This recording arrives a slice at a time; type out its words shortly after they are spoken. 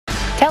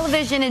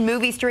Television and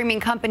movie streaming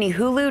company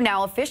Hulu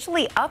now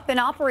officially up and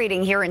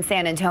operating here in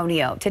San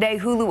Antonio. Today,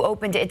 Hulu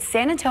opened its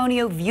San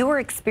Antonio Viewer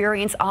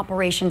Experience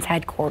Operations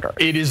headquarters.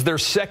 It is their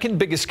second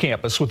biggest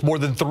campus with more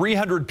than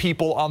 300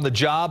 people on the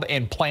job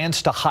and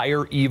plans to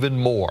hire even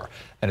more.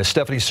 And as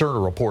Stephanie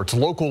Cerner reports,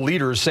 local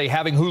leaders say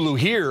having Hulu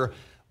here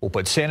will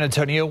put San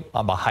Antonio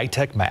on the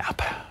high-tech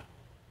map.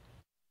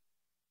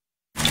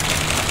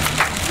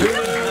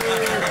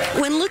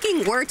 When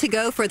looking where to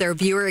go for their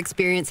viewer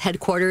experience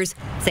headquarters,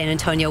 San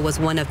Antonio was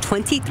one of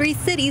 23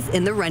 cities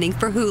in the running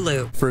for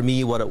Hulu. For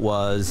me, what it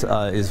was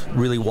is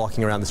really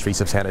walking around the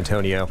streets of San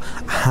Antonio,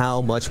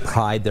 how much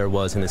pride there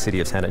was in the city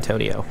of San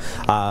Antonio.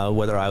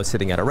 Whether I was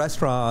sitting at a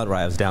restaurant, or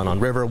I was down on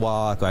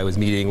Riverwalk, or I was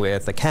meeting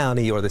with the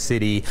county or the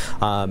city,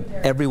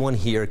 everyone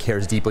here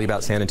cares deeply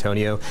about San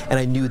Antonio, and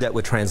I knew that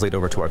would translate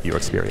over to our viewer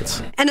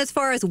experience. And as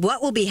far as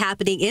what will be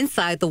happening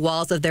inside the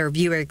walls of their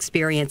viewer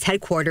experience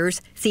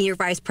headquarters, Senior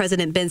Vice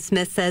President Ben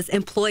Smith says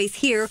employees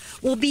here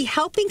will be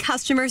helping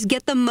customers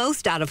get the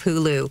most out of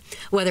Hulu,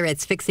 whether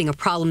it's fixing a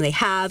problem they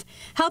have,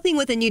 helping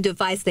with a new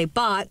device they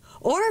bought,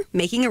 or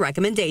making a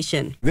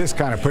recommendation. This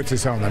kind of puts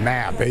us on the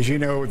map. As you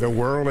know, the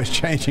world is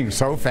changing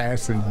so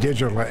fast in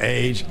digital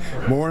age.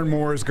 More and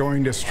more is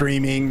going to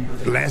streaming,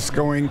 less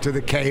going to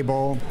the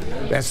cable.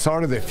 That's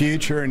sort of the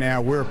future, and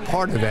now we're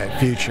part of that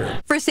future.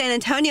 For San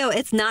Antonio,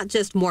 it's not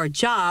just more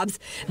jobs.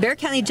 Bexar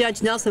County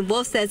Judge Nelson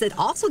Wolf says it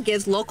also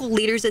gives local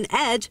leaders an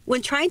edge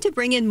when trying to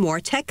bring in more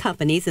tech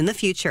companies in the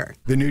future.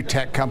 The new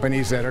tech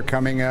companies that are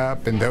coming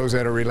up and those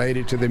that are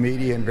related to the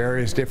media in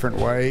various different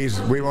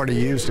ways, we've already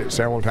used it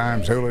several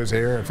times. Hulu's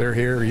here. If they're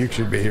here, you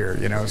should be here,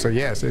 you know. So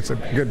yes, it's a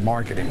good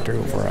marketing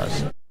tool for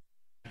us.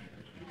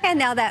 And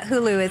now that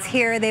Hulu is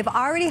here, they've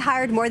already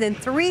hired more than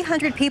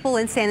 300 people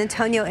in San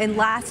Antonio in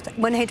last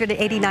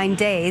 189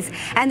 days,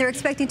 and they're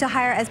expecting to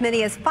hire as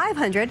many as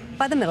 500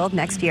 by the middle of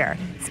next year.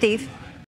 Steve?